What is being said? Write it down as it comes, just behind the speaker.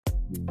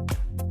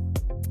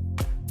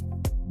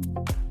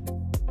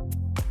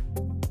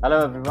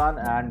Hello, everyone,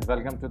 and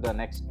welcome to the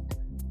next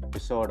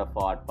episode of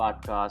our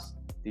podcast,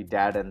 the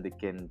Dad and the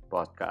Kin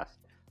podcast.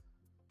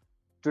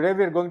 Today,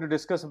 we are going to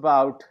discuss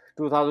about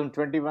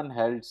 2021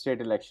 held state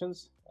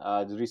elections,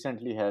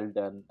 recently held,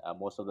 and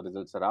most of the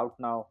results are out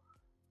now.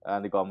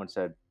 And the government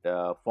said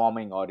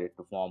forming or yet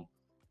to form,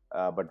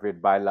 but we're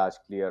by and large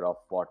clear of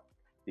what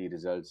the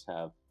results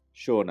have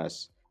shown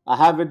us. I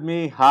have with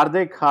me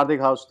Hardik. Hardik,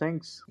 how's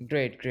things?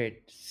 Great,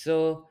 great.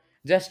 So,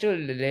 just to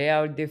lay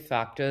out the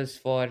factors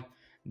for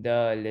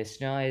the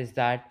listener, is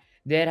that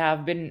there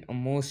have been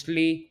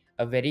mostly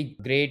a very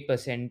great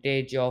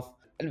percentage of,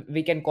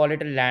 we can call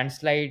it a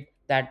landslide,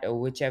 that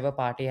whichever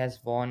party has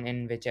won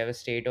in whichever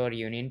state or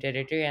union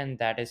territory, and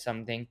that is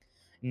something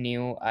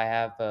new I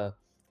have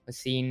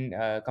seen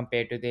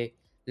compared to the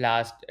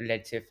last,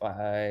 let's say,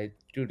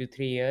 2 to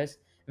 3 years,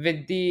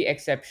 with the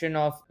exception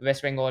of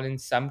West Bengal in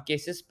some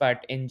cases,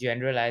 but in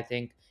general, I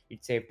think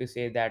it's safe to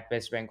say that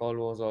West Bengal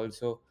was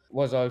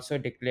also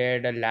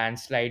declared a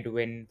landslide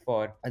win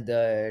for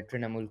the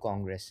Trinamool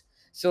Congress.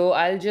 So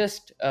I'll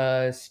just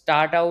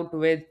start out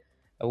with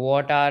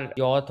what are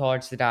your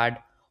thoughts, Dad,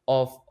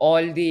 of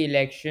all the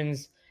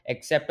elections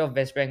except of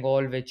West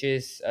Bengal, which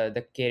is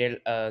the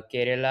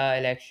Kerala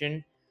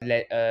election,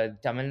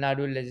 Tamil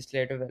Nadu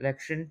legislative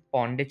election,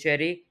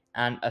 Pondicherry,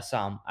 and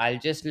Assam. I'll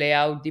just lay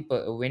out the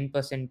win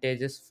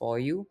percentages for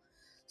you.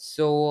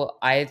 So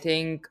I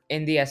think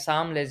in the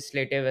Assam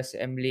Legislative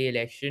Assembly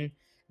election,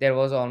 there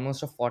was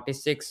almost a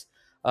 46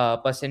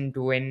 percent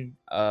win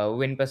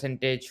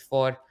percentage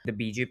for the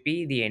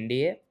BJP, the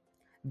NDA.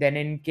 Then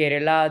in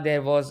Kerala,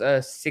 there was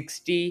a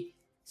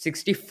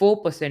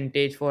 64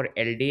 percentage for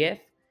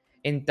LDF.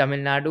 In Tamil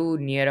Nadu,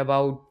 near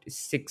about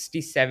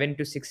 67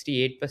 to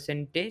 68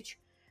 percentage.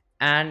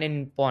 And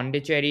in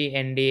Pondicherry,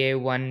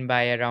 NDA won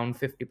by around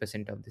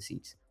 50% of the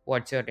seats.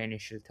 What's your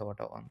initial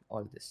thought on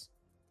all this?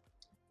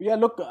 Yeah,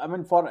 look, I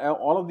mean, for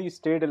all of these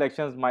state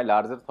elections, my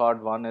larger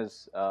thought one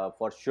is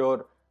for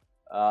sure,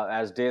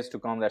 as days to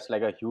come, that's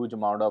like a huge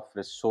amount of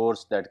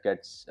resource that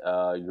gets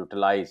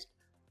utilized,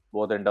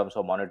 both in terms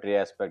of monetary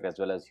aspect as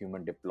well as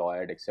human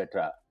deployed,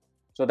 etc.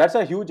 So that's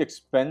a huge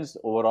expense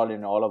overall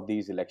in all of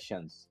these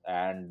elections.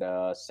 And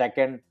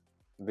second,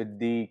 with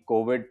the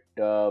COVID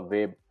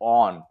wave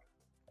on,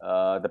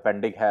 the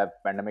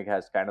pandemic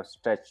has kind of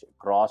stretched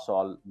across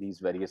all these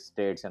various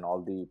states, and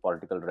all the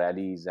political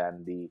rallies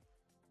and the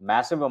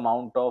massive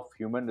amount of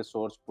human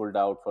resource pulled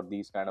out for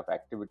these kind of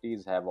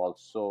activities have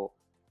also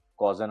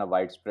caused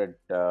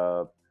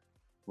a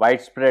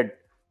widespread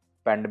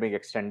pandemic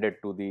extended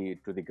to the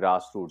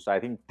grassroots. I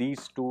think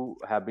these two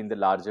have been the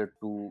larger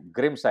two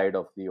grim side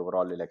of the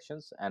overall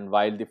elections. And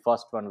while the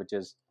first one, which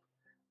is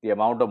the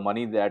amount of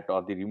money that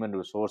or the human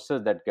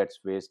resources that gets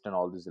wasted in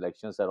all these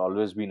elections, have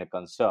always been a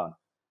concern.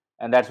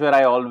 And that's where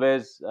I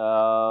always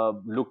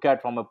look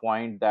at from a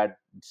point that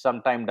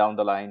sometime down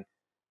the line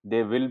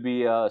there will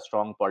be a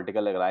strong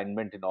political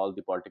alignment in all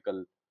the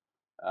political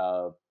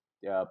uh,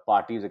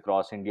 parties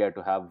across India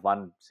to have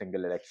one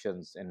single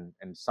elections in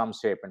some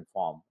shape and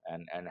form,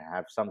 and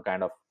have some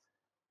kind of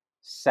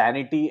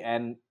sanity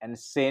and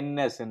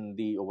saneness in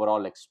the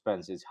overall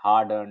expense. It's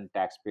hard earned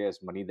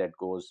taxpayers money that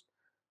goes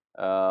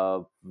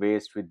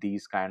waste with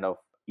these kind of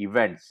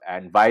events.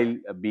 And while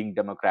being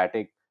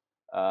democratic,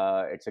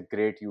 it's a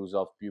great use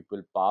of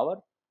people power.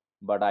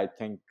 But I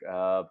think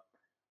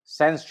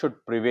sense should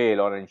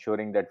prevail on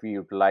ensuring that we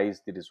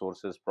utilize the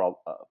resources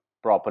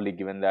properly,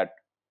 given that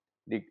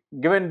the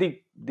given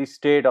the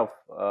state of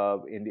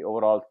in the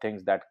overall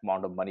things, that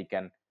amount of money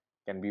can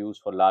be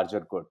used for larger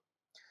good.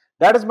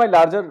 That is my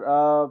larger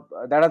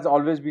that has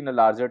always been a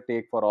larger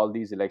take for all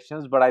these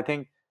elections. But I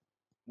think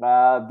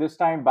this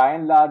time, by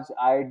and large,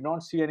 I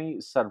don't see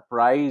any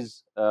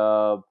surprise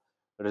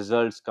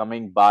results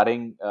coming,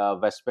 barring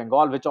West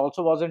Bengal, which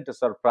also wasn't a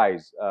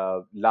surprise.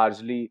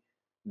 Largely,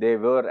 they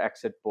were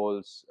exit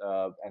polls,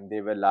 and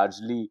they were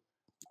largely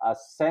a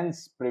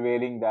sense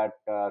prevailing that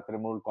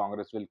Trinamool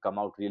Congress will come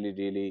out really,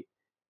 really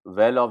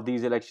well of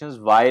these elections.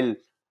 While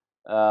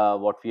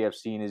what we have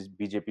seen is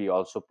BJP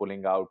also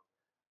pulling out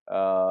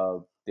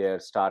their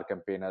star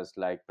campaigners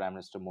like Prime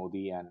Minister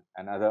Modi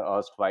and other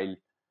erstwhile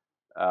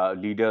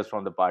leaders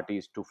from the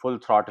parties to full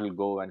throttle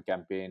go and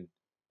campaign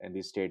in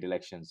these state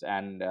elections.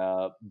 And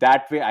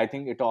that way, I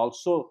think it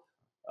also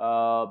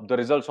the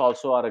results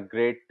also are a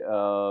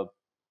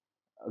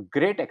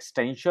great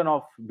extension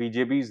of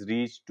BJP's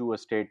reach to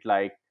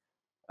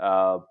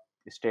uh,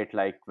 a state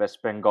like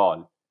West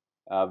Bengal,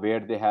 where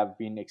they have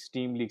been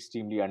extremely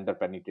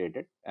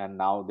underpenetrated, and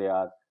now they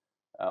are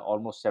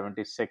almost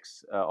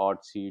 76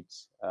 odd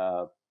seats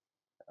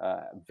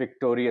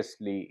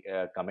victoriously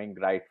coming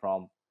right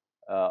from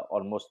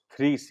almost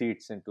three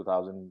seats in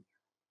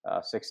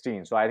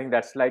 2016. So I think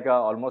that's like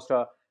almost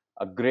a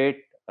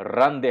great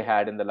run they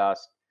had in the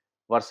last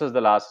versus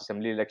the last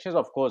assembly elections.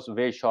 Of course,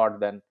 way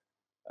short than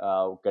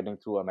getting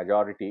through a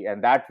majority.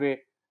 And that way,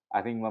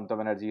 I think Mamata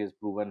Banerjee has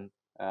proven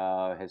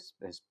his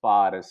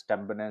power, his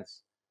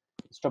stubbornness,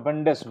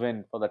 stupendous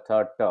win for the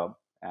third term,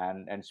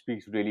 and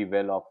speaks really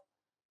well of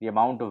the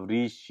amount of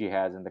reach she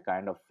has and the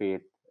kind of faith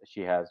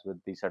she has with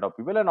the set of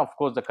people, and of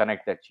course the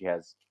connect that she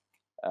has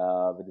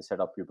with the set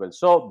of people.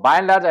 So by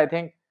and large, I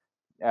think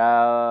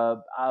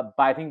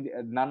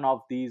none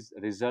of these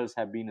results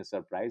have been a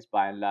surprise.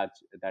 By and large,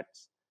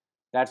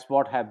 that's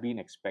what have been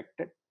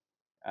expected.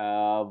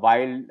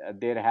 While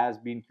there has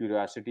been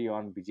curiosity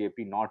on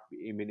BJP not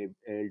being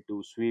able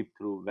to sweep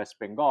through West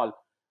Bengal,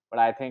 but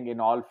I think in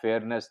all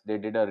fairness, they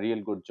did a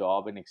real good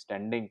job in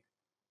extending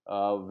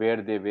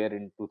where they were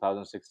in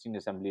 2016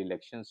 assembly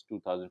elections,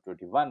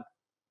 2021.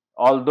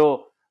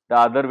 Although the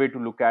other way to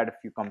look at, if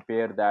you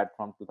compare that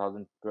from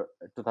 2000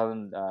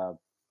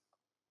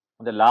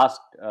 the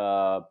last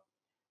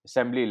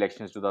assembly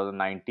elections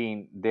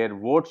 2019, their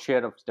vote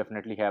share of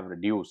definitely have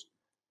reduced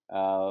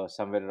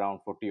somewhere around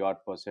 40 odd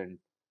percent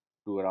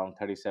to around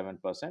 37%,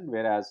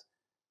 whereas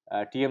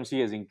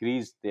TMC has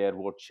increased their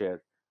vote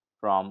share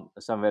from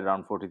somewhere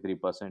around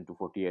 43% to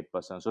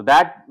 48%. So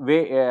that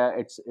way,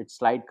 it's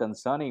slight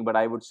concerning, but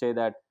I would say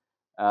that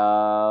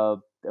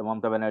Mamata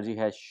Banerjee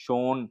has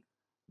shown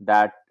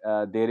that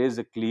there is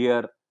a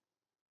clear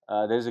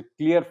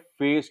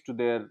face to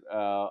their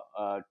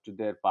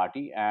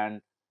party,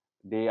 and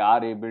they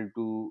are able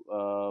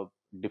to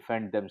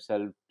defend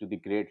themselves to the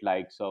great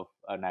likes of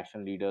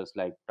national leaders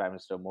like Prime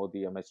Minister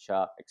Modi, Amit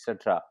Shah,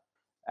 etc.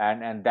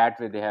 And that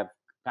way they have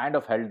kind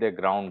of held their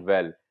ground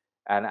well.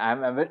 And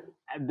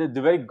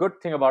the very good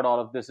thing about all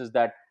of this is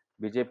that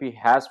BJP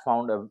has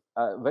found a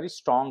very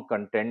strong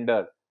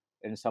contender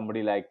in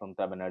somebody like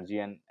Mamata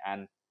Banerjee,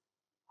 and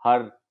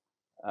her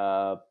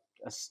uh,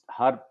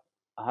 her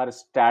her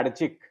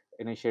strategic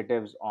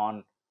initiatives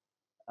on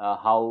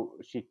how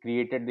she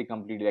created the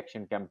complete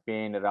election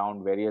campaign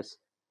around various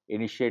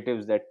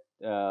initiatives that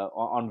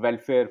on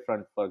welfare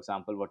front, for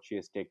example, what she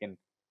has taken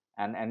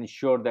and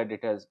ensured that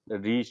it has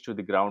reached to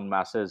the ground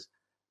masses,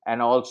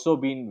 and also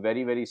been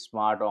very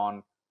smart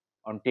on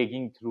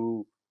taking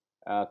through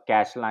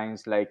cash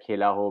lines like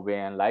Hela Hobe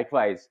and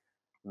likewise,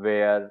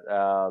 where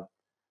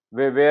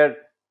where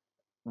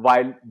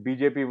while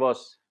BJP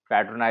was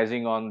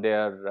patronizing on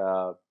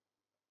their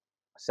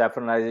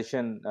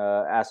saffronization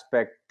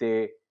aspect,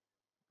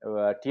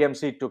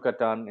 TMC took a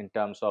turn in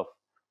terms of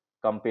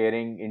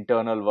comparing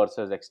internal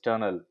versus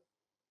external,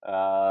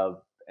 uh,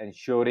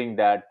 ensuring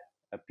that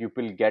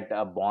people get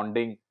a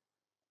bonding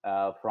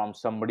from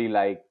somebody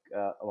like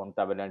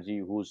Mamata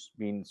Banerjee, who's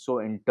been so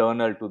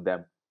internal to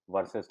them,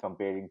 versus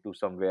comparing to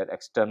somewhere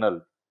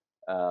external,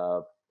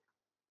 uh,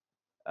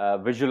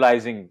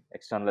 visualizing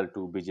external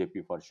to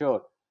BJP for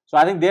sure. So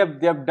I think they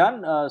have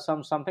done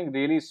something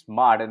really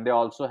smart, and they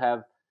also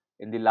have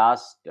in the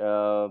last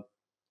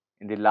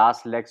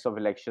legs of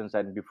elections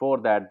and before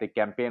that, the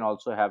campaign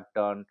also have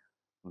turned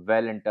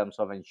well in terms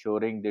of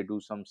ensuring they do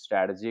some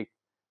strategic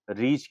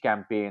reach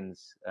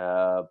campaigns,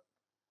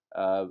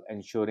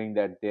 ensuring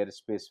that their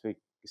specific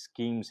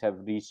schemes have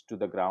reached to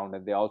the ground,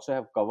 and they also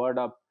have covered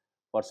up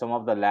for some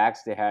of the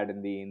lacks they had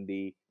in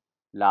the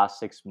last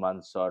 6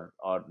 months or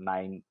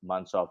 9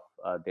 months of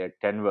their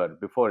tenure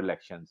before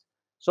elections.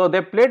 So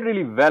they played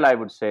really well. I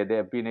would say they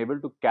have been able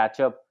to catch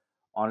up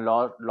on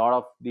lot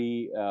of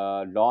the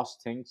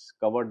lost things,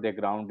 covered their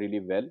ground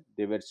really well.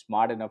 They were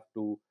smart enough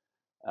to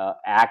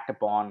act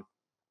upon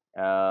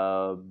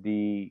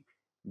the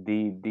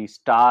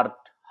start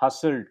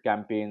hustled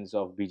campaigns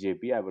of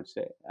BJP, I would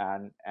say,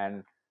 and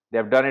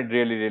they've done it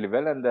really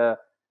well, and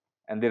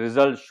the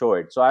results show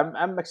it. So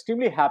I'm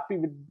extremely happy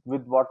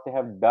with what they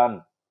have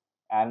done,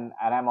 and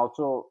I'm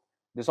also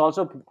this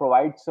also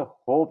provides a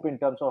hope in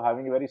terms of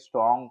having a very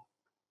strong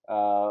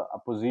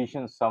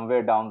opposition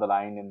somewhere down the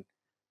line in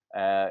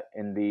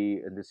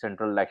the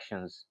central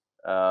elections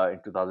in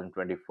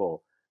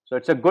 2024. So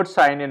it's a good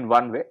sign in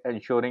one way,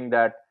 ensuring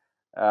that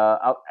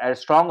a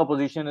strong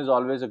opposition is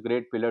always a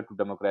great pillar to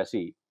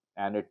democracy,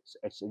 and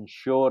it's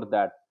ensure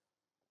that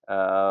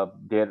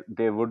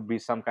there would be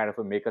some kind of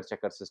a maker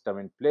checker system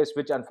in place,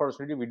 which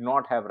unfortunately we do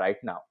not have right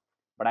now.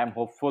 But I'm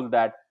hopeful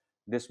that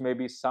this may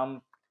be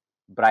some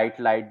bright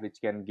light which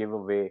can give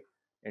away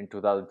in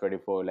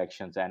 2024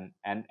 elections, and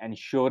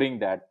ensuring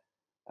that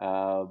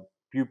uh,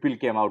 people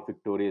came out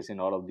victorious in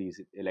all of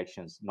these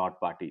elections, not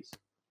parties.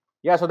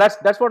 Yeah, so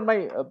that's what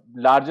my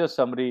larger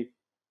summary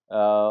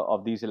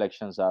of these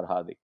elections are,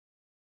 Hardik.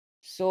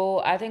 So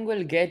I think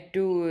we'll get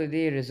to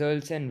the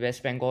results in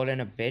West Bengal in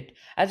a bit.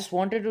 I just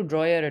wanted to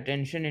draw your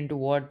attention into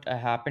what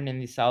happened in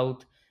the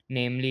south,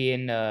 namely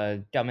in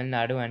Tamil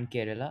Nadu and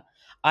Kerala.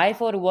 I,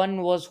 for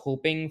one, was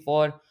hoping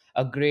for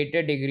a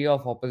greater degree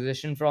of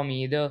opposition from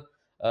either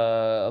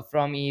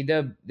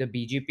the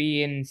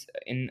BJP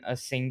in a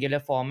singular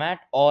format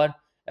or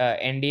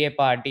NDA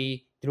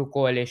party through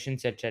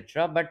coalitions,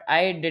 etc. But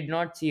I did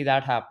not see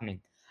that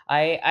happening.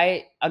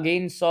 I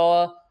again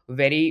saw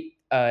very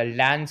a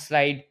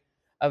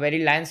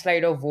very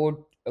landslide of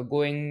vote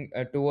going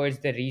towards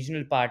the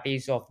regional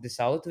parties of the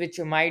south, which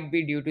might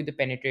be due to the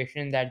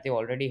penetration that they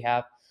already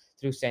have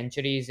through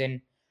centuries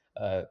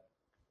uh,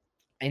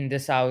 in the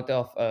south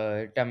of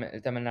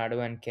Tamil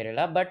Nadu and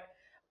Kerala. But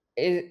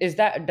is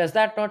that does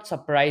that not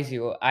surprise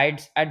you?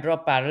 I'd draw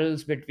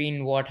parallels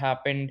between what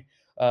happened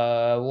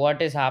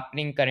what is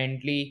happening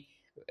currently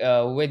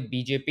with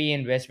BJP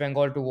in West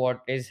Bengal to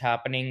what is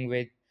happening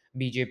with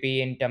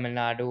BJP in Tamil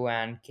Nadu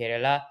and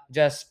Kerala,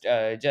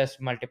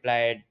 just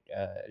multiply it,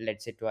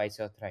 let's say twice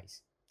or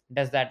thrice.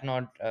 Does that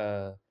not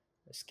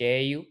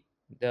scare you?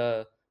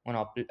 The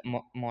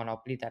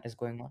monopoly that is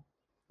going on.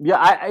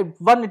 Yeah,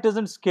 one, it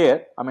doesn't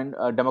scare. I mean,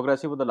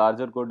 democracy for the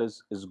larger good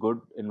is good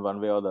in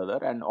one way or the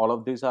other, and all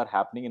of these are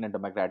happening in a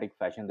democratic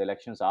fashion. The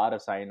elections are a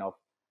sign of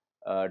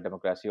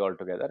democracy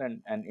altogether,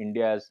 and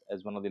India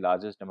as one of the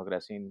largest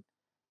democracy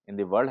in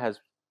the world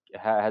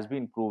has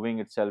been proving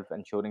itself,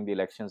 ensuring the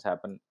elections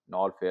happen in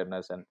all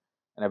fairness, and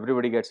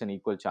everybody gets an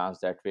equal chance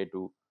that way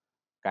to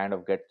kind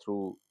of get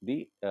through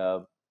the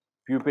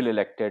pupil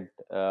elected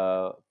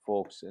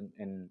folks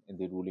in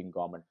the ruling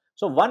government.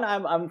 So one,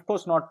 I'm of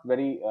course not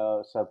very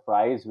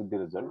surprised with the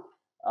result.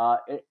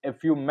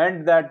 If you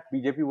meant that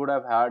BJP would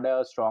have had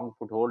a strong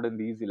foothold in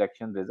these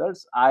election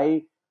results,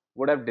 I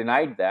would have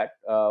denied that.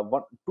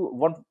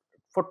 One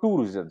for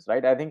two reasons,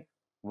 right? I think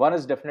one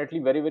is definitely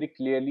very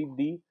clearly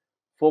the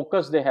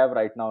focus they have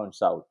right now in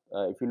South.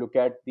 If you look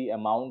at the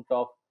amount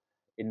of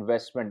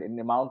investment, in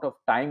the amount of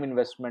time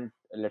investment,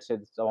 let's say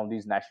some of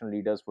these national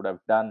leaders would have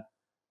done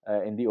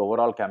in the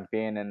overall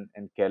campaign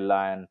in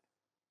Kerala and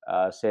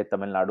say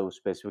Tamil Nadu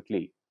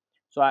specifically.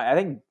 So I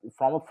think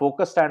from a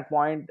focus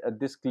standpoint,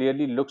 this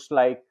clearly looks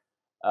like,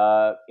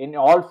 in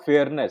all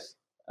fairness,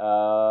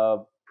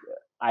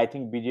 I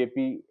think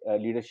BJP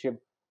leadership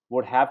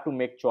would have to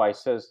make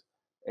choices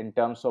in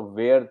terms of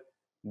where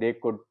they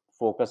could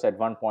focus at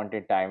one point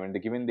in time. And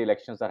given the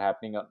elections are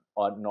happening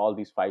on all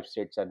these five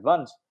states at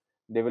once,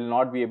 they will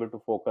not be able to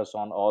focus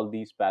on all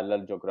these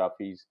parallel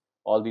geographies,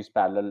 all these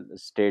parallel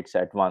states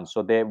at once.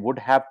 So they would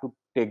have to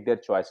take their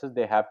choices.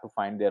 They have to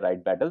find their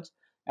right battles,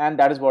 and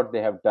that is what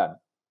they have done.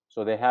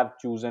 So they have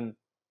chosen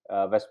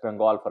West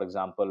Bengal, for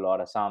example,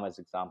 or Assam as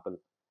example,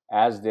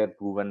 as their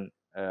proven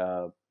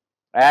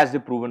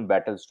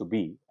battles to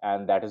be,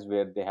 and that is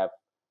where they have.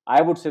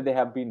 I would say they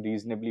have been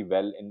reasonably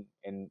well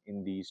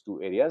in these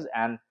two areas,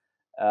 and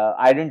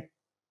I didn't.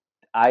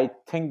 I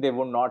think they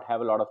would not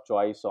have a lot of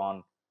choice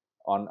on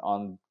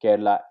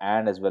Kerala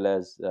and as well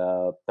as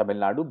Tamil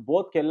Nadu.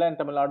 Both Kerala and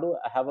Tamil Nadu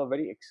have a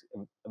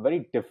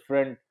very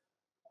different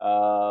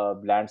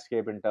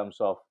landscape in terms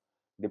of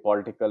the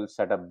political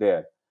setup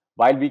there.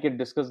 While we can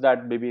discuss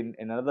that maybe in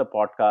another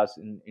podcast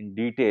in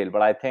detail,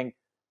 but I think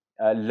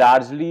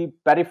largely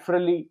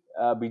peripherally,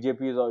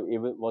 BJP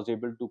was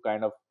able to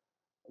kind of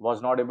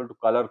was not able to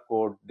color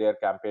code their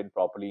campaign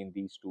properly in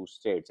these two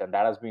states, and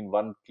that has been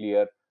one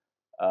clear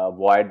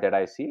void that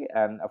I see.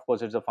 And of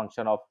course, it's a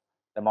function of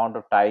the amount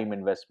of time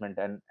investment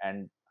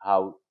and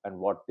how and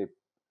what they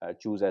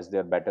choose as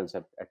their battles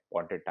at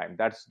pointed time.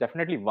 That's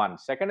definitely one.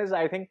 Second is,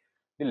 I think,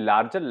 the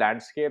larger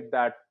landscape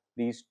that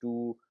these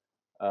two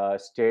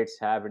states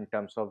have in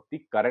terms of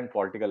the current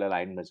political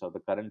alignments or the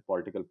current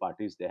political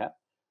parties they have.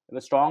 A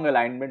strong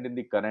alignment in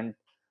the current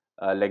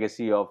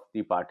legacy of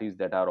the parties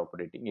that are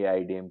operating,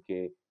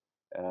 AIDMK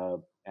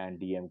and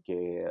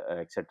DMK,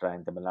 etc.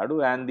 in Tamil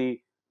Nadu, and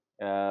the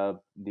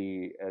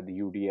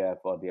UDF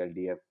or the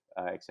LDF,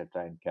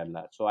 etc. in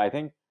Kerala. So I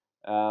think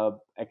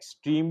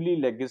extremely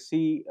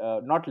legacy,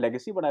 not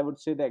legacy, but I would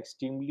say the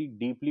extremely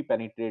deeply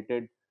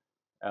penetrated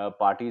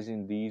parties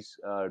in these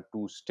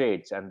two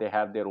states, and they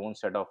have their own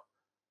set of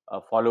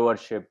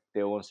followership,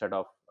 their own set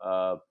of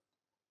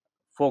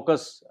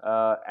focus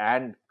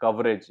and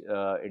coverage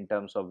in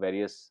terms of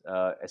various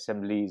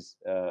assemblies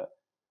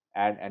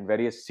and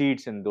various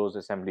seats in those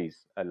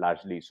assemblies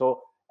largely.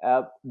 So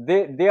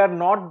they are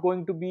not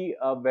going to be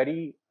a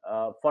very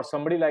for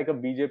somebody like a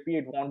BJP,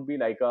 it won't be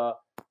like a,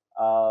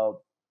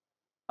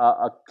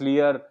 a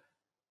clear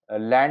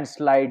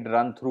landslide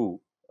run through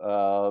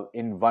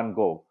in one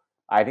go.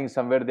 I think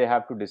somewhere they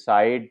have to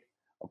decide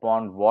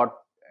upon what,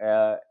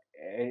 uh,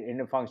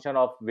 in a function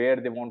of where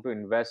they want to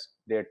invest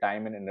their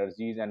time and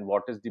energies and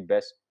what is the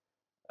best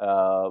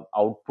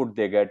output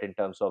they get in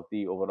terms of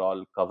the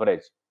overall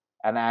coverage.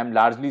 And I'm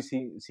largely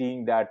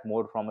seeing that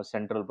more from a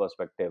central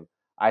perspective.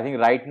 I think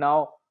right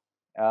now,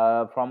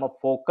 from a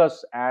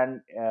focus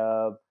and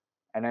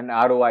an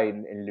ROI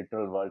in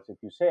literal words, if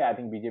you say, I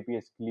think BJP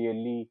has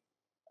clearly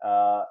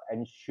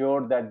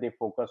ensured that they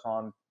focus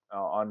on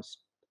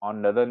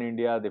northern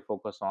India, they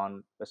focus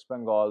on West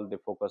Bengal, they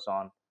focus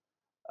on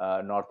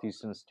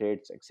northeastern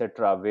states,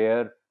 etc.,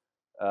 where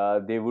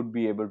they would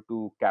be able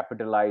to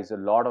capitalize a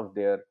lot of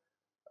their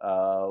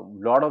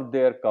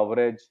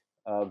coverage,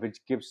 which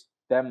gives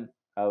them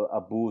a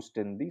boost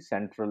in the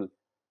center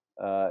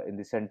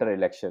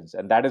elections,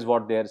 and that is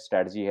what their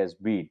strategy has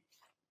been.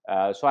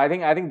 So I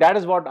think that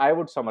is what I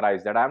would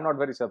summarize. That I'm not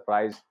very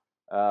surprised,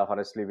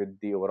 honestly, with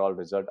the overall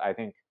result. I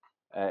think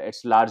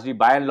it's largely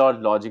by and large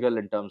logical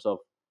in terms of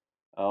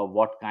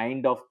what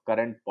kind of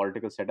current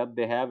political setup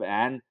they have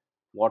and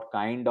what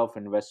kind of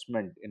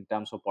investment in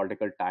terms of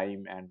political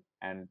time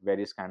and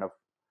various kind of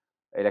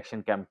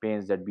election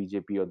campaigns that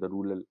BJP or the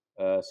rural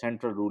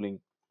central ruling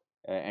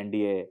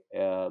NDA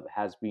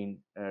has been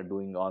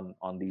doing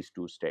on these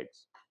two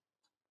states.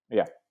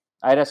 Yeah,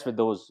 I rest with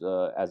those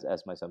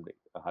as my summary,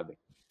 Hardik.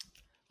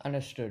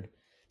 Understood.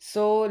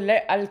 So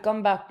I'll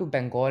come back to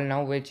Bengal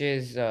now, which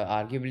is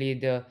arguably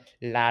the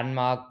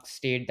landmark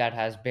state that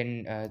has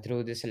been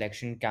through this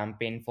election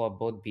campaign for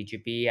both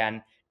BJP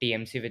and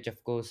TMC, which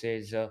of course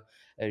is a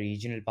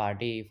regional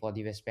party for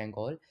the West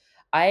Bengal.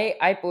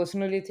 I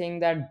personally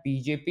think that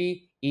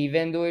BJP,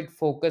 even though it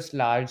focused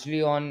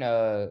largely on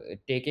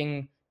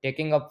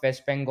taking up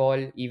West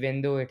Bengal,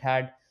 even though it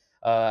had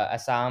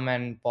Assam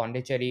and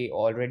Pondicherry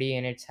already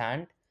in its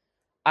hand,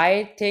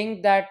 I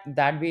think that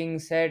that being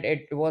said,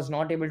 it was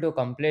not able to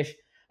accomplish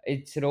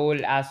its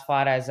role as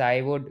far as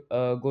I would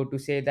go to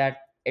say that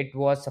it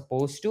was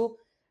supposed to.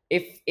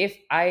 If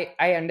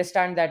I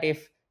understand that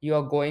if you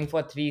are going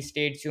for three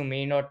states, you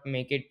may not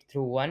make it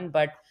through one,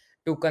 but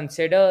to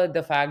consider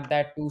the fact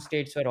that two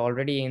states were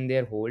already in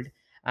their hold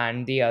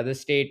and the other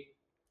state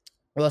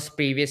was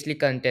previously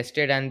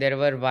contested, and there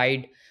were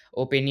wide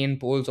opinion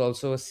polls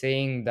also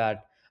saying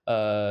that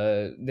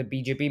the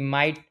BJP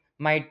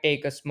might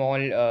take a small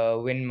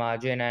win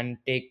margin and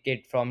take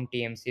it from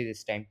TMC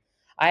this time.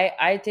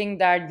 I think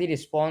that the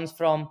response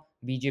from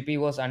BJP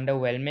was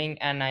underwhelming,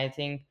 and I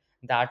think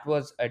that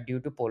was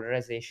due to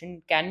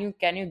polarization. Can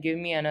you give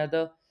me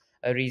another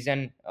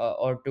reason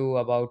or two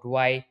about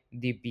why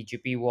the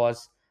BJP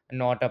was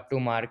not up to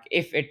mark,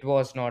 if it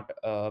was not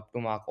up to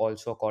mark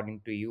also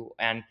according to you,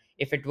 and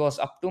if it was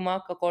up to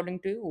mark according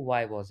to you,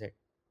 why was it?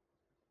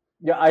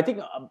 Yeah, I think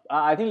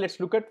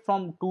let's look at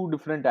from two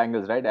different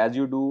angles, right? As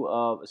you do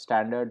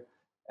standard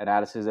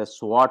analysis, a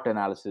SWOT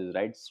analysis,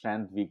 right?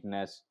 Strength,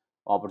 weakness,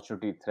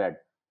 opportunity,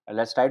 threat.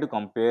 Let's try to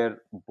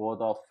compare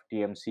both of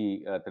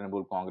TMC,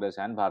 Trinamool Congress,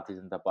 and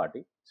Bharatiya Janata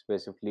Party,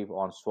 specifically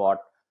on SWOT.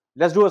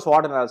 Let's do a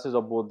SWOT analysis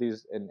of both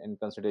these in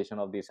consideration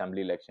of the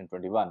Assembly election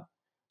 21.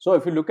 So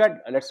if you look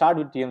at, let's start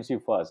with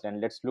TMC first,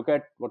 and let's look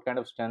at what kind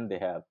of strength they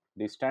have.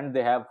 The strength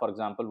they have, for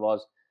example,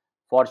 was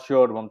for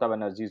sure Mamata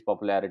Banerjee's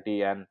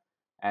popularity and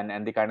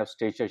the kind of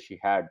stature she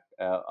had,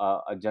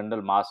 a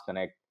general mass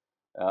connect,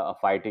 a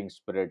fighting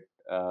spirit,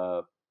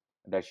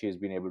 that she has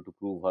been able to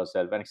prove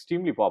herself, and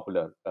extremely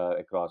popular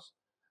across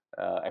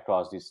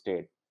the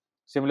state.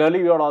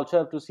 Similarly, we would also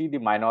have to see the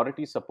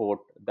minority support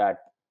that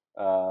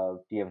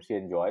TMC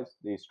enjoys,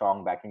 the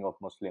strong backing of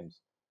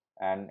Muslims,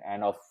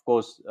 and of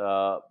course,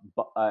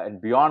 and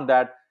beyond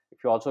that,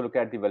 if you also look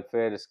at the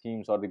welfare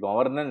schemes or the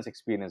governance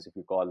experience, if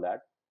you call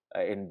that,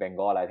 in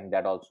Bengal, I think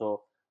that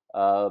also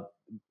uh,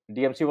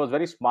 DMC was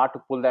very smart to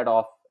pull that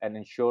off and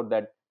ensure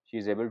that she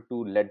is able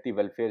to let the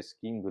welfare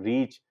scheme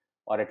reach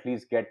or at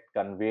least get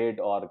conveyed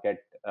or get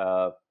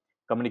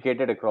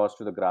communicated across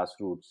to the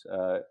grassroots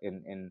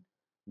in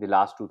the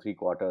last 2 3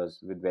 quarters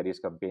with various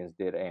campaigns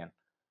therein.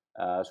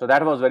 So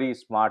that was very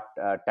smart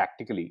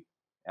tactically.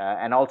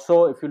 And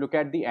also, if you look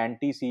at the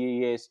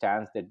anti-CAA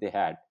stance that they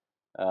had,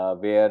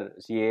 where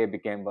CAA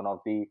became one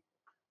of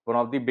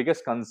the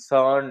biggest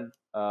concern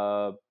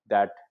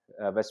that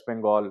West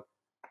Bengal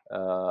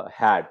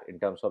had in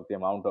terms of the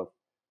amount of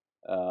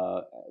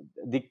uh,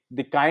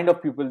 the kind of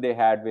people they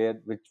had,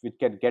 where which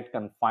can get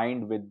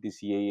confined with the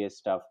CAA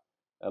stuff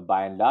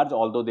by and large.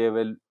 Although there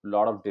were a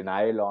lot of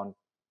denial on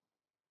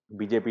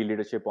BJP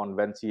leadership on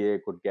when CAA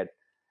could get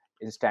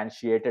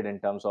instantiated in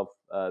terms of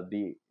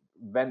the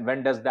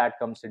when does that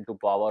comes into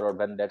power or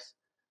when that's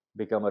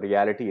become a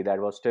reality. That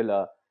was still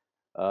a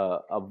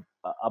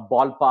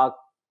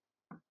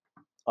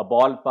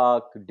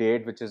ballpark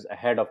date which is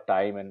ahead of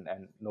time,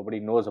 and nobody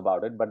knows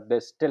about it, but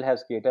this still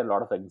has created a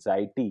lot of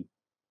anxiety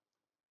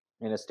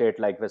in a state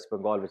like West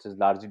Bengal, which is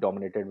largely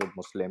dominated with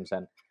Muslims,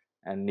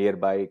 and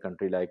nearby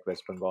country like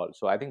West Bengal.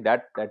 So I think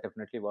that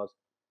definitely was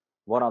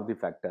one of the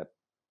factor.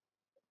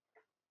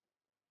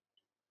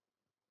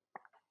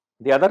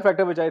 The other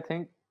factor which I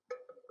think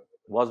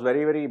was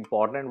very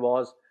important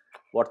was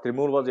what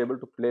Trimoor was able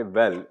to play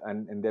well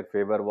and in their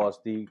favor was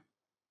the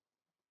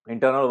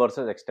internal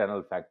versus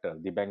external factor,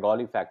 the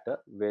Bengali factor,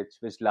 which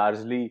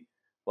largely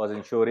was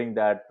ensuring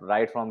that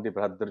right from the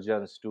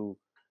Bhadrajans to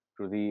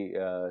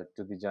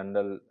the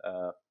general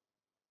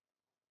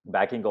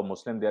backing of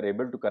Muslim, they are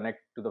able to connect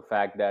to the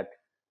fact that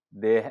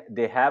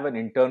they have an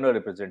internal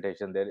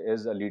representation. There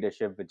is a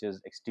leadership which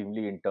is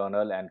extremely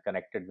internal and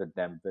connected with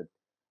them, with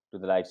to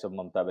the likes of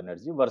Mamata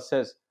Banerjee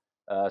versus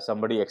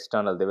somebody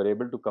external. They were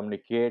able to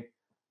communicate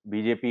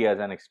BJP as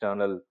an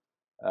external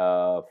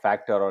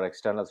factor or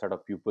external set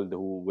of people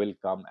who will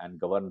come and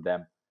govern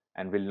them,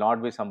 and will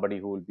not be somebody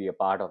who will be a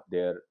part of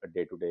their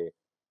day-to-day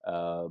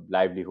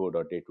livelihood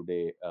or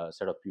day-to-day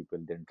set of people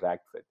they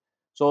interact with.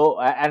 So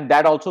and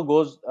that also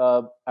goes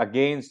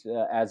against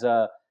as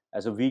a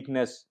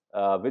weakness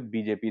with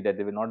BJP, that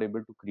they were not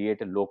able to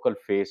create a local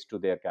face to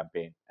their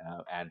campaign,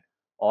 and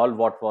all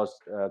what was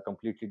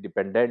completely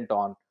dependent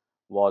on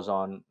was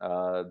on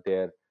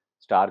their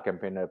star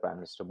campaigner Prime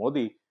Minister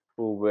Modi,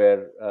 who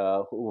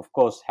of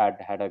course had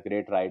a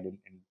great ride in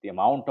the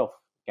amount of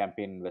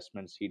campaign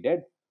investments he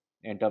did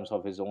in terms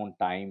of his own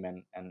time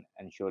and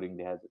ensuring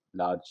they had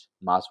large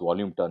mass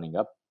volume turning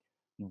up.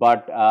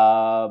 But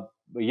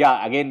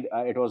yeah, again,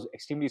 it was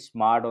extremely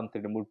smart on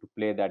Trinamool to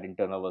play that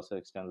internal versus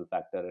external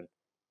factor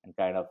and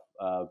kind of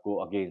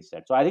go against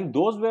that. So I think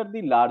those were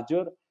the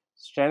larger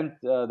strength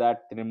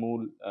that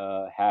Trinamool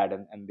had,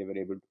 and they were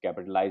able to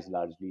capitalize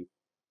largely,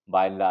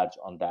 by and large,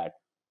 on that.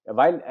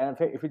 While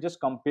if you just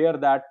compare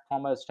that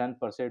from a strength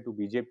per se to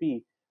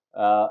BJP,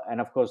 and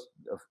of course,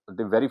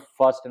 the very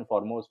first and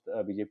foremost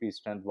BJP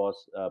strength was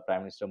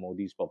Prime Minister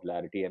Modi's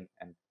popularity, and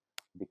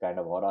the kind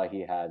of aura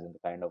he has, and the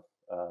kind of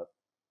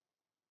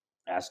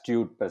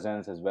astute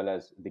presence, as well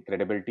as the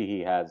credibility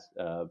he has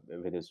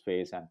with his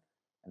face, and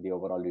the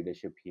overall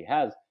leadership he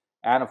has,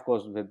 and of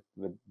course with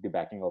the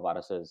backing of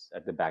RSS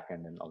at the back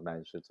end, and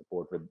organizational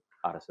support with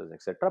RSS,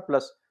 etc.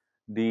 Plus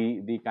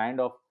the kind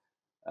of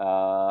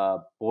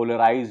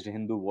polarized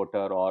Hindu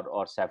voter,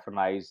 or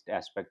saffronized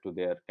aspect to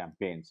their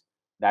campaigns.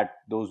 That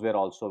those were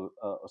also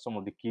some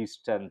of the key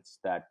strengths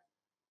that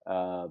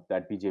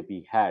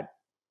BJP had.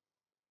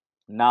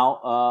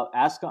 Now,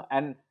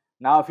 and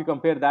now if you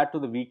compare that to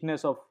the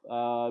weakness of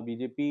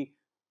BJP,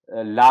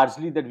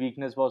 largely that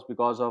weakness was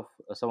because of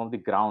some of the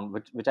ground,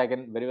 which I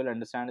can very well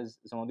understand, is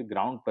some of the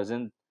ground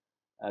present,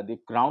 the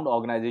ground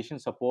organization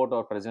support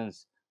or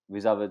presence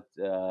vis-a-vis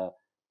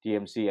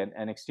TMC,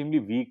 and extremely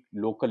weak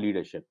local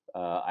leadership.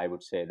 I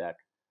would say that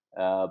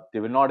they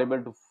were not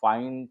able to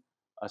find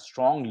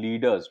strong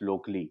leaders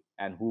locally,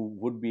 and who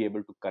would be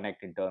able to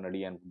connect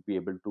internally, and would be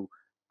able to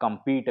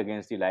compete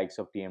against the likes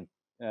of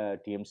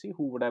TMC,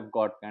 who would have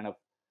got kind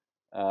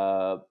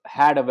of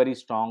had a very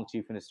strong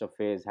chief minister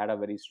phase, had a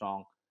very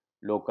strong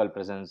local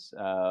presence,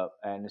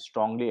 and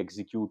strongly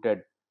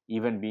executed,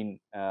 even been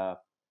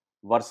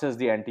versus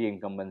the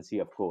anti-incumbency,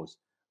 of course,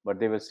 but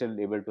they were still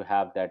able to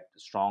have that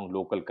strong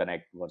local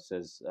connect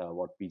versus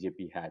what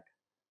BJP had.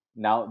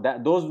 Now,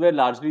 that those were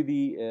largely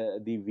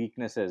the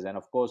weaknesses, and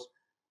of course,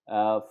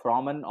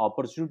 from an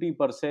opportunity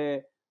per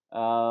se,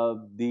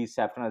 the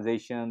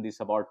saffronization, the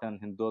subaltern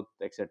Hindut,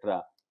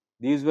 etc.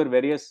 These were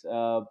various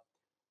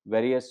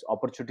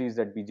opportunities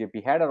that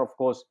BJP had, and of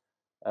course,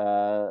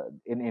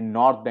 in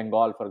North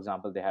Bengal, for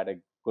example, they had a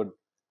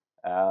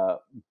uh,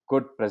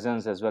 good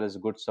presence, as well as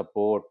good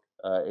support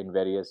in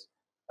various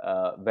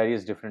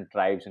different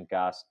tribes and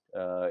castes,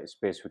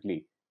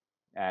 specifically,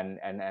 and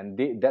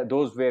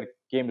those were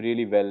came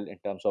really well in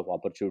terms of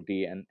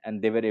opportunity,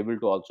 and they were able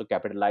to also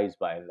capitalize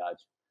by and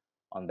large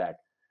on that.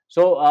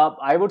 So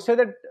I would say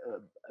that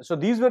so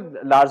these were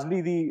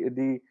largely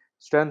the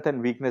strength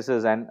and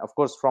weaknesses, and of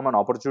course, from an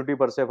opportunity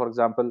per se, for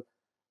example,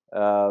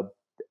 uh,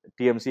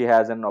 TMC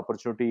has an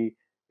opportunity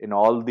in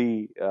all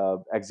the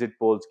exit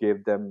polls,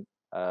 gave them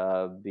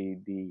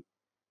the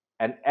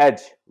an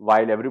edge.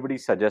 While everybody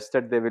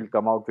suggested they will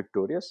come out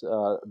victorious,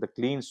 the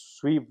clean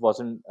sweep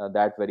wasn't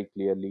that very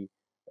clearly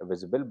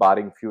visible,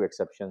 barring few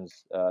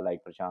exceptions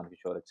like Prashant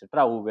Kishore,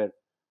 etc., who were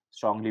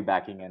strongly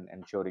backing and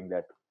ensuring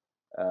that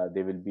uh,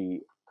 they will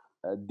be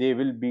they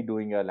will be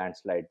doing a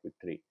landslide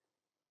victory.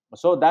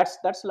 So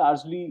that's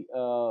largely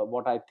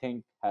what I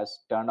think has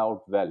turned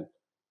out well.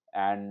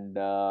 And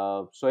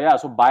so yeah,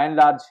 so by and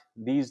large,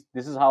 this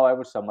is how I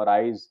would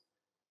summarize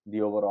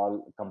the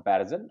overall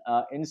comparison.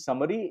 In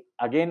summary,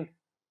 again,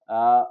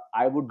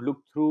 I would look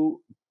through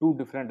two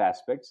different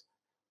aspects.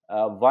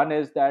 One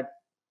is that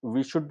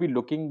we should be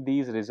looking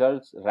these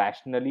results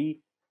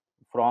rationally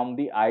from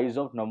the eyes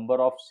of number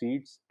of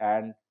seats,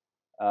 and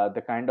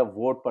the kind of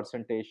vote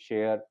percentage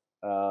share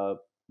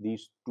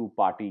these two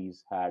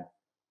parties had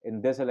in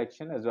this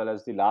election, as well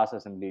as the last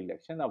assembly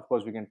election. Of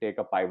course, we can take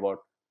a pivot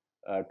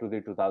to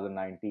the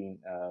 2019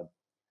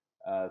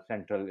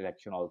 central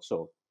election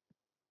also.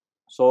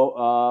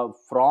 So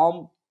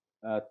from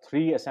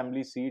three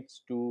assembly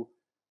seats to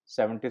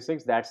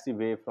 76, that's the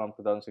way from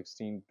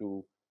 2016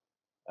 to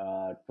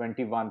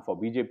 21 for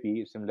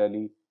BJP.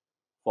 Similarly,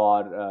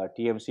 for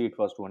TMC, it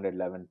was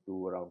 211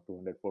 to around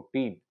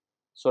 214.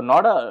 So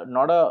not a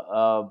lot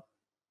of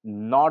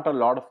not a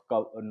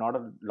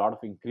lot of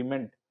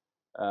increment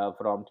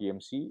from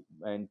TMC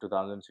in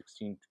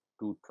 2016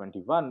 to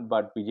 21,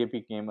 but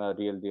BJP came a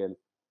real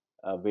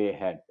way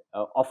ahead.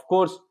 Of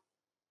course,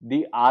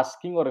 the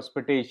asking or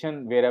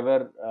expectation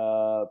wherever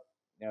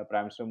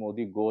Prime Minister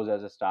Modi goes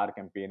as a star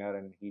campaigner,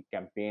 and he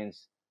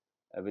campaigns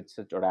with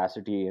such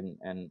audacity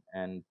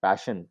and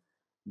passion,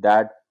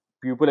 that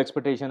people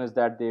expectation is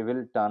that they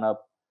will turn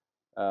up,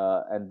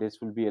 and this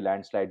will be a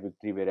landslide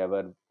victory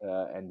wherever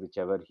and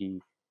whichever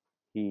he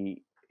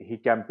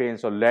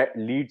campaigns, or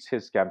leads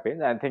his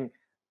campaigns. I think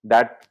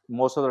that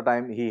most of the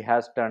time he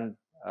has done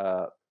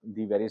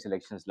the various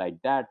elections like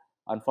that.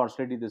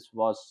 Unfortunately, this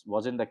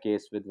wasn't the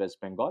case with West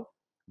Bengal,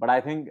 but I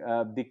think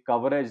the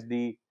coverage,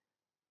 the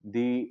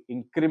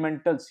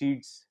incremental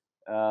seats,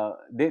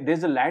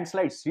 there's a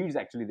landslide seats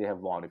actually they have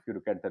won. If you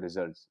look at the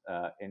results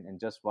in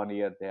just 1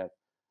 year, they have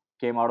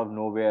came out of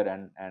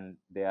nowhere, and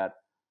they are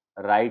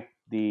right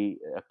the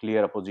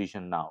clear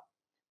opposition now.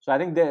 So I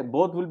think they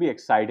both will be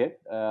excited,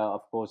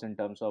 of course, in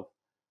terms of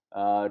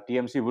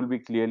TMC will be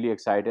clearly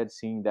excited,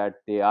 seeing that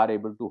they are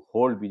able to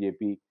hold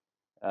BJP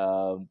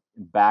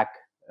back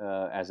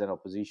as an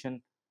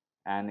opposition,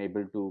 and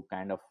able to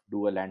kind of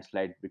do a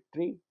landslide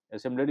victory.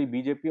 Similarly,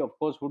 BJP, of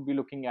course, would be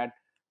looking at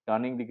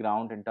turning the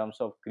ground in terms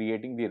of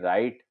creating the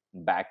right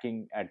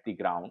backing at the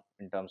ground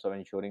in terms of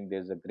ensuring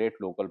there's a great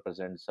local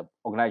presence,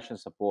 organization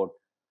support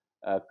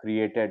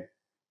created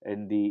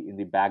in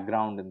the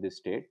background in this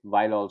state,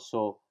 while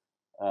also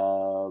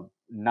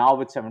now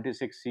with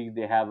 76 seats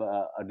they have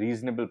a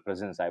reasonable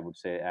presence, I would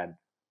say.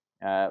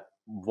 And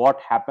what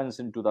happens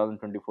in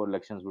 2024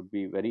 elections would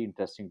be very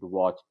interesting to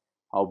watch,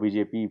 how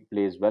BJP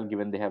plays well,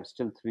 given they have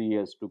still 3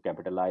 years to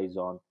capitalize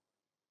on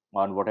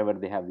whatever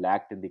they have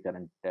lacked in the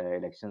current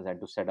elections and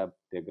to set up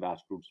their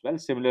grassroots well.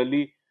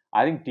 Similarly,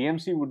 I think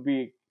TMC would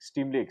be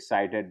extremely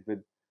excited with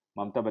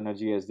Mamata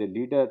Banerjee as their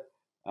leader.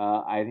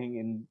 I think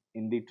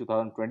in the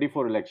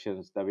 2024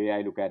 elections, the way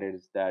I look at it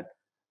is that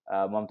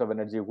Mamata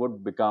Banerjee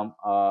would become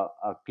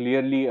a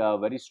clearly a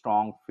very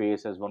strong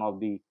face as one of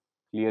the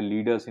clear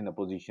leaders in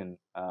opposition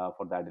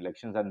for that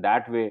elections, and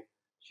that way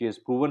she has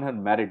proven her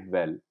merit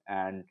well,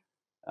 and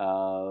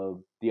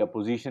the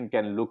opposition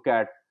can look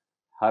at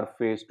her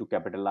face to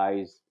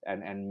capitalize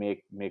and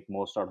make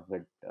most out of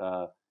it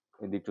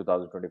in the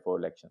 2024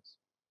 elections.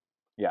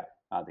 Yeah,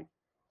 Adi.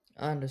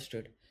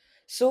 Understood.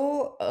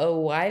 So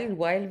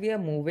while we are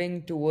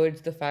moving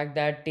towards the fact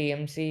that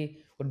TMC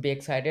would be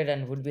excited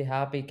and would be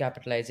happy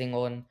capitalizing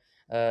on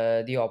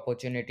the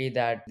opportunity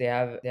that they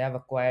have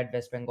acquired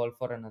West Bengal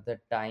for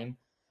another time,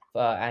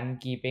 and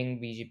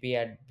keeping BJP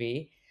at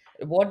bay,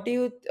 what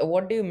do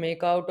you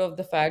make out of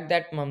the fact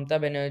that Mamata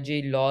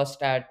Banerjee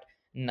lost at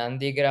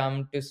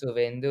Nandigram to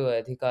Suvendu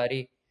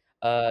Adhikari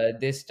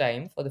this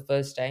time for the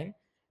first time?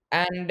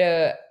 And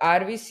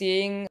are we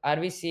seeing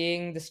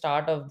the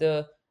start of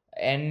the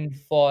end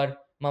for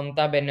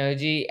Mamata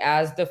Banerjee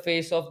as the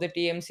face of the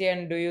TMC?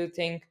 And do you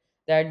think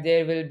that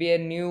there will be a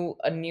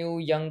new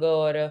younger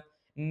or a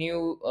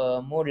new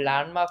more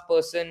landmark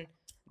person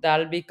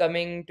that'll be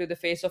coming to the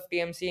face of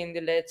TMC in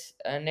the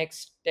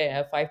next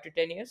 5 to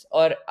 10 years,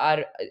 or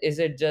are is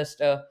it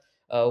just a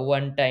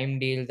one-time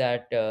deal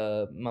that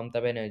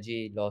Mamata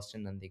Banerjee lost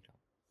in Nandigram?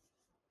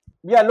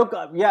 Yeah, look,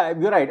 yeah,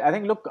 you're right. I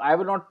think, look, I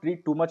will not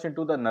read too much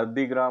into the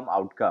Nardigram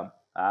outcome.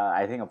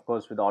 I think, of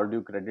course, with all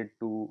due credit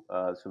to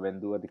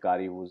Suvendu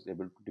Adhikari, who was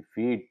able to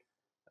defeat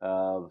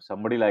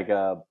somebody like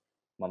Mamata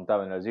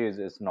Banerjee,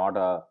 is not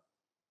a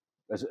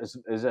is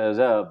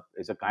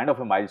a kind of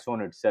a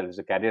milestone itself. It's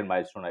a career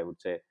milestone, I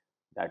would say,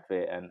 that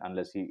way. And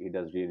unless he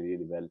does really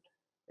really well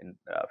in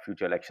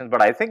future elections,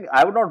 but I think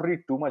I would not read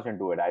too much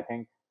into it. I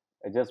think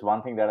it's just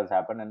one thing that has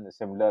happened, and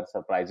similar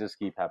surprises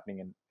keep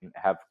happening and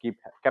have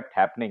kept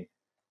happening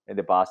in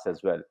the past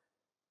as well.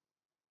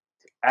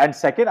 And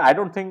second, I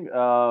don't think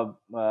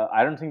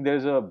there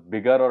is a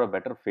bigger or a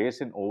better face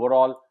in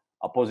overall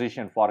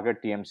opposition.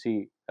 Forget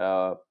TMC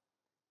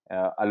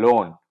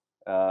alone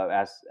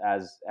as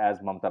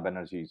Mamata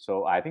Banerjee.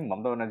 So I think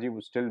Mamata Banerjee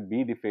would still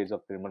be the face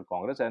of Trinamool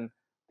Congress, and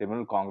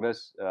Trinamool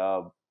Congress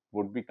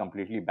would be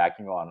completely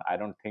backing on. I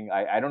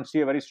don't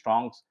see a very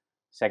strong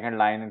second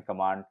line in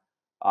command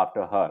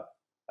after her.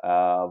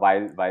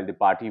 While the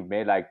party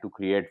may like to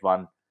create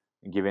one,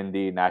 given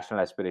the national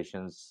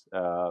aspirations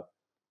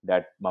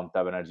that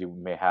Mamata Banerjee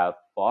may have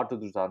for the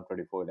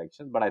 2024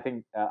 elections, but I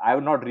think I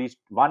would not reach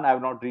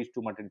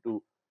too much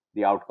into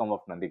the outcome of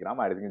Nandigram.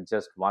 I think it's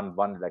just one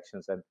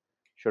elections and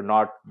should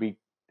not be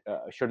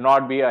should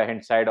not be a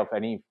hindsight of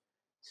any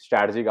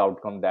strategic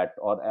outcome that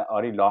or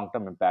any long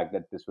term impact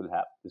that this will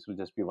have. This will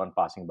just be one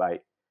passing by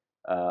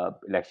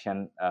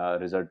election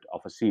result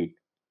of a seat.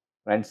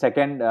 And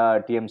second,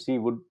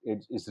 TMC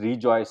is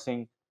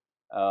rejoicing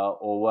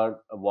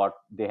over what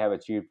they have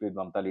achieved with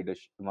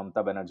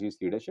Mamata Banerjee's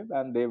leadership,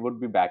 and they would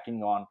be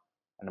backing on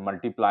and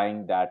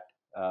multiplying that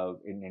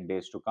in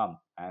days to come,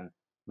 and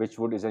which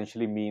would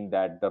essentially mean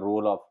that the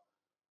role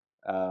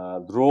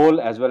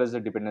as well as the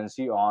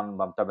dependency on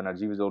Mamata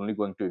Banerjee is only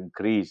going to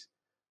increase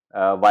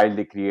while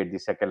they create the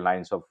second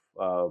lines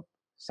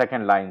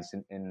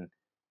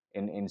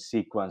in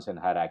sequence and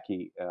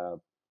hierarchy,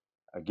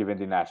 given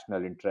the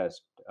national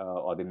interest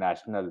or the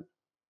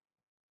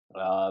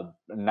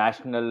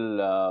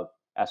national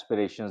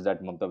aspirations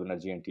that Mamata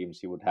Banerjee and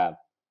TMC would have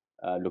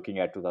looking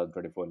at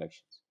 2024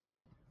 elections.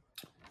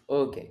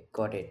 Okay,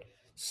 got it.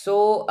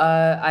 So,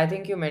 I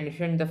think you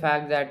mentioned the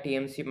fact that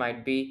TMC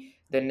might be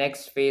the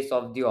next face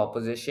of the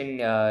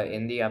opposition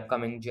in the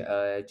upcoming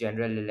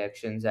general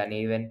elections, and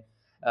even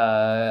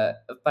uh,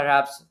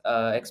 perhaps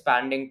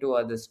expanding to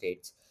other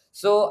states.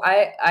 So,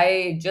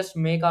 I just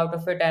make out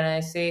of it and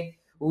I say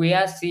we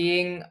are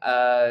seeing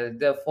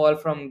the fall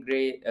from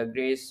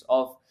grace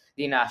of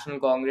the National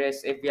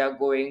Congress if we are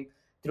going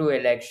through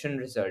election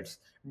results.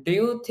 Do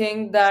you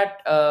think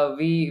that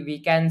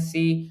we can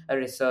see a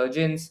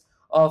resurgence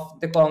of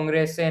the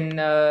Congress in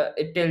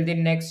till the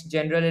next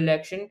general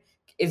election?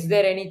 Is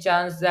there any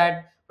chance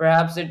that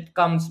perhaps it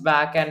comes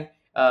back and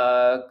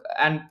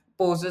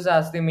poses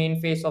as the main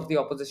face of the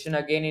opposition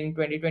again in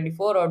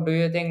 2024, or do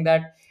you think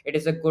that it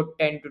is a good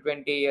 10 to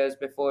 20 years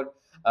before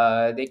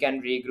they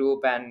can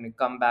regroup and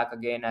come back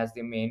again as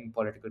the main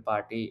political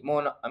party,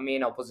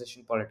 main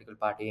opposition political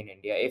party in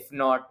India, if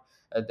not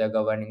the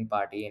governing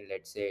party in,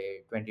 let's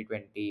say,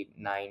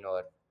 2029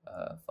 or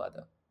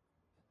further?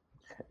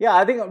 Yeah,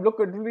 I think, look,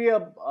 it will be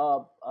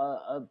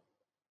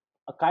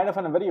a kind of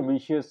a very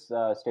ambitious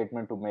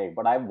statement to make.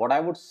 But what I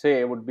would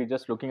say would be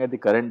just looking at the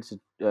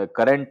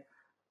current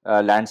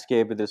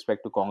landscape with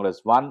respect to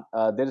Congress. One,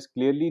 there is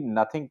clearly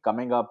nothing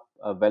coming up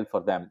well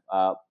for them.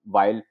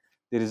 While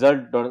the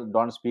result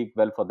don't speak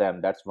well for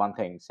them, that's one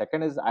thing.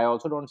 Second is I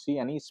also don't see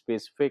any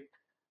specific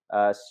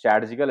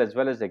strategical as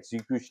well as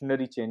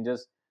executionary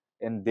changes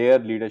in their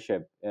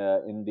leadership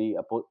in the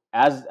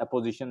as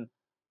opposition,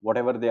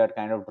 whatever they are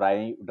kind of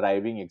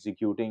driving,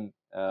 executing,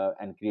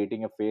 and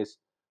creating a face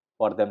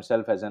for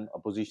themselves as an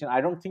opposition.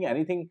 I don't think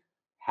anything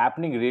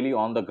happening really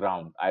on the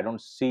ground. I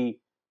don't see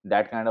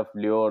that kind of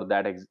lure,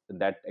 that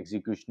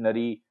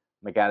executionary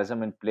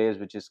mechanism in place,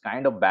 which is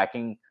kind of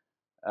backing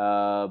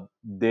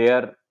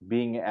their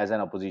being as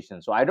an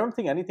opposition. So I don't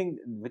think anything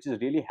which is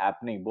really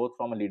happening, both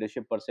from a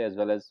leadership per se as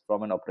well as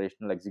from an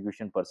operational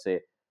execution per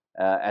se,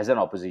 as an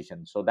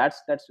opposition. So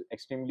that's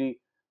extremely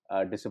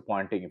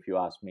disappointing, if you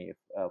ask me, if,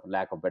 for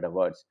lack of better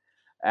words.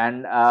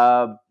 And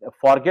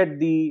forget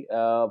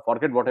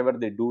whatever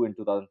they do in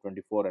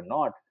 2024 and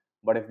not.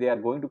 But if they are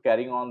going to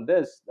carry on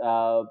this,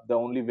 the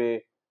only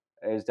way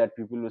is that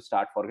people will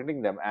start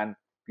forgetting them, and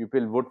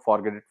people would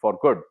forget it for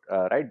good,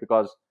 right?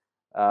 Because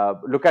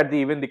look at the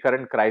even the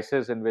current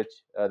crisis in which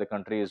the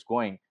country is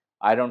going.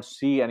 I don't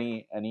see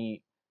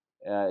any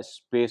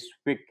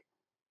specific.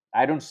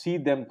 I don't see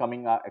them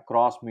coming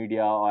across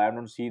media, or I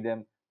don't see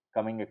them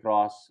coming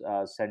across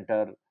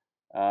center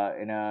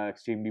in a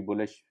extremely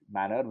bullish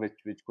manner,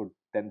 which could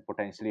then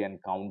potentially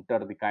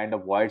encounter the kind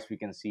of voids we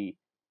can see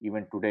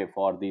even today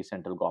for the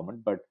central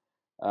government. But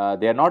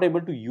they are not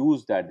able to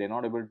use that. They're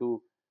not able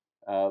to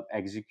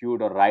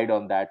execute or ride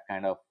on that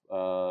kind of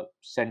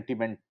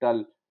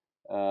sentimental,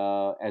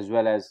 as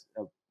well as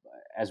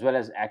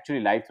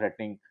actually life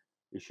threatening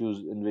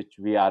issues in which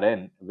we are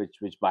in,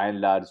 which by and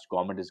large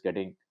government is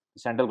getting, the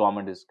central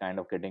government is kind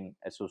of getting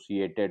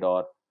associated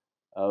or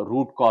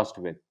root caused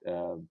with.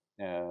 Uh,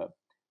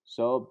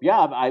 so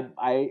yeah,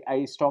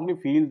 I strongly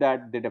feel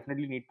that they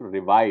definitely need to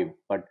revive.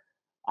 But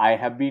I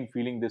have been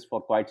feeling this for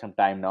quite some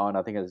time now.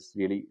 Nothing has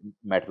really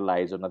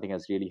materialized, or nothing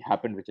has really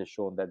happened, which has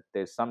shown that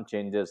there's some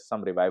changes,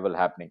 some revival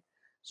happening.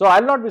 So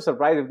I'll not be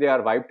surprised if they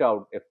are wiped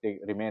out, if they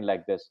remain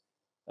like this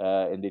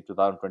in the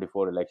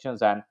 2024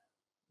 elections. And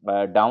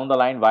down the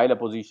line, while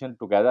opposition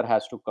together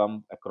has to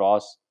come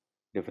across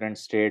different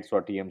states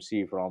for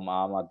TMC, from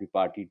Aam Aadmi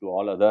Party to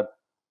all other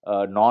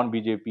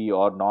non-BJP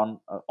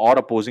or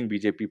opposing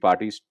BJP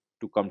parties,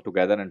 to come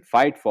together and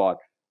fight for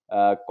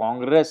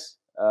Congress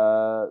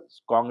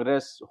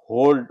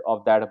hold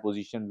of that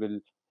opposition will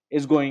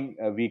is going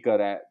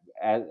weaker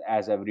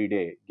as every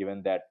day,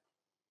 given that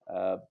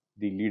uh,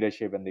 the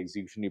leadership and the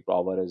executionary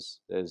power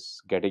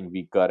is getting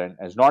weaker and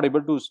is not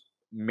able to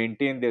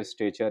maintain their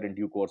stature in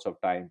due course of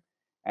time.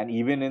 And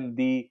even in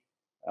the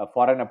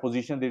for an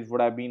opposition, this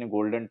would have been a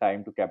golden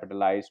time to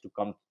capitalize, to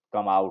come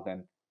out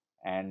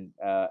and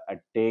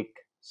take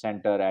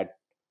center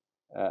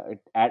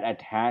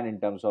at hand in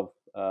terms of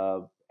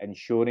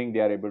ensuring they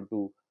are able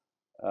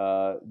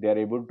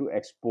to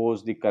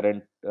expose the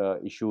current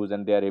issues,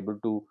 and they are able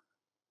to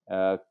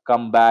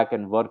come back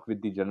and work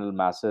with the general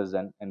masses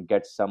and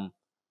get some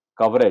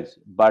coverage.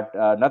 But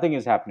nothing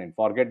is happening.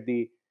 Forget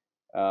the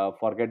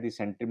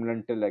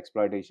sentimental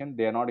exploitation.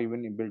 They are not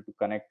even able to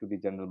connect to the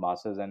general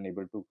masses and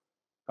able to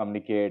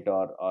communicate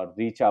or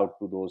reach out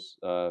to those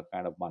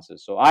kind of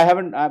masses. So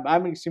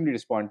I'm extremely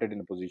disappointed in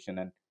the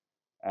position.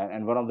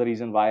 And one of the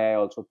reasons why I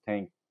also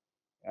think,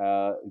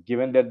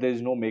 given that there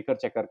is no maker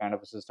checker kind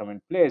of a system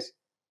in place,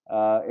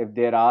 if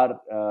there are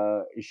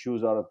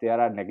issues, or if there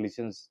are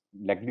negligence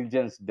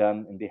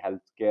done in the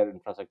healthcare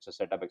infrastructure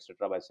setup,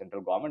 etc., by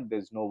central government,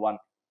 there's no one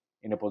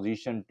in a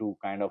position to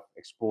kind of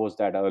expose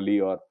that early,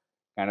 or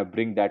kind of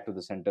bring that to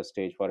the center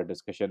stage for a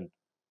discussion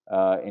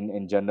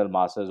in general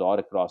masses or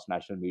across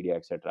national media,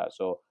 etc.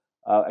 So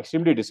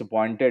extremely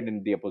disappointed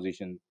in the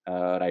opposition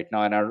right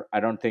now. And I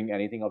don't think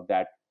anything of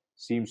that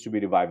seems to be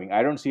reviving.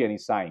 I don't see any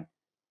sign.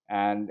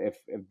 And if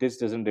this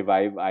doesn't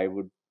revive, I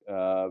would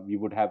we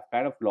would have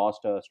kind of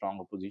lost a strong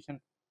opposition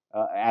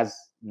as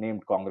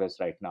named Congress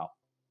right now.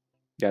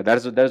 Yeah,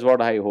 that's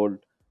what I hold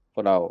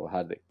for now,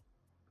 Hardik.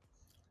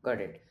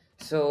 Got it.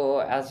 So,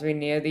 as we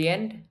near the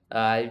end,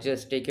 I'll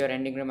just take your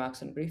ending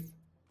remarks and brief.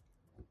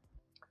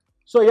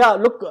 So yeah,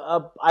 look,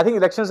 I think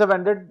elections have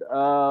ended.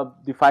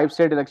 The five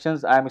state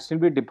elections. I'm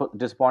extremely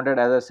disappointed,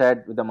 as I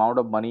said, with the amount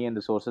of money and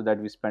resources that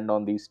we spend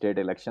on these state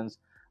elections.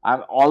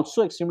 I'm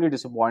also extremely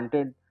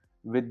disappointed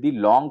with the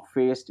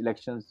long-faced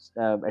elections,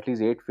 at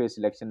least eight-phase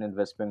election in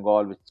West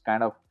Bengal, which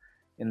kind of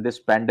in this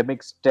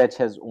pandemic stretch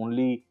has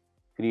only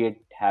create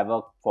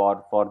havoc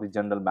for the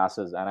general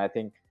masses. And I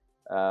think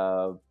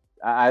uh,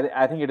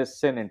 I think it is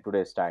sin in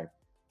today's time.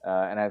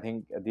 And I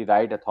think the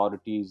right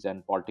authorities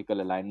and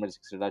political alignments,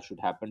 etc., should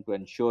happen to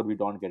ensure we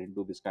don't get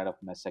into this kind of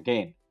mess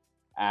again.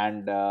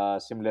 And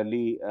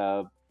similarly,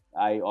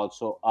 I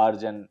also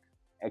urge and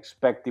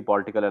expect the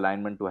political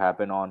alignment to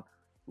happen on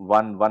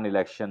one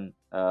election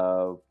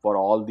for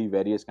all the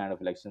various kind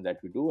of elections that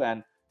we do.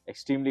 And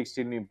extremely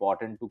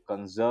important to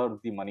conserve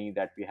the money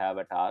that we have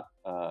at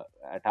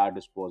our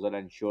disposal, and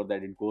ensure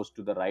that it goes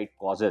to the right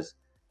causes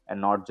and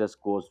not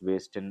just goes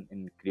waste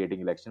in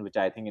creating election, which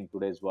I think in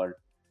today's world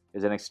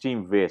is an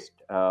extreme waste.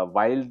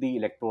 While the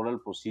electoral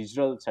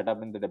procedural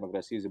setup in the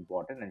democracy is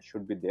important and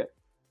should be there,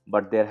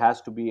 but there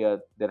has to be a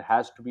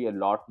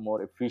lot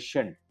more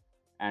efficient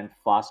and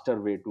faster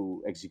way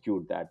to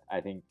execute that. I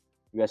think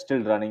we are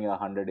still running a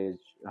 100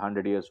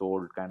 years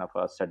old kind of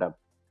a setup,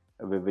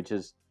 which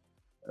is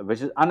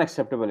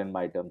unacceptable in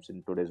my terms,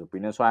 in today's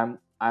opinion. So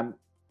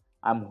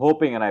I'm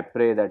hoping and I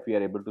pray that we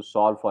are able to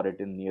solve for it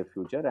in near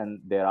future.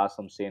 And there are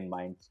some sane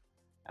minds,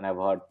 and I've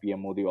heard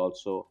PM Modi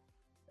also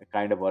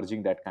kind of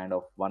urging that kind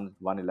of one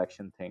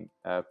election thing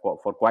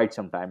for quite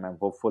some time. I'm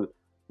hopeful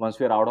once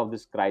we are out of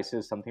this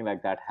crisis, something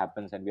like that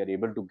happens, and we are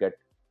able to get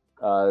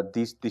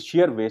these the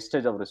sheer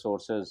wastage of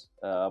resources,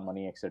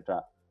 money,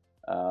 etc.,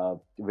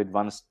 with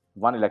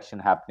one election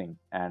happening,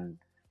 and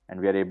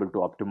we are able to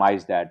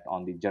optimize that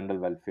on the general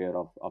welfare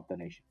of the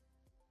nation.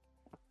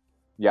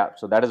 Yeah,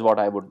 so that is what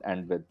I would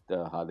end with,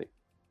 Hadi.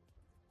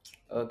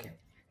 Okay.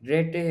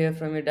 Great to hear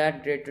from you,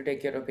 Dad. Great to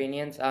take your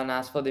opinions. And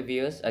as for the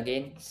viewers,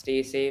 again,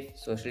 stay safe,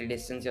 socially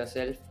distance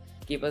yourself,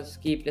 keep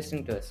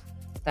listening to us.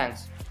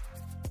 Thanks.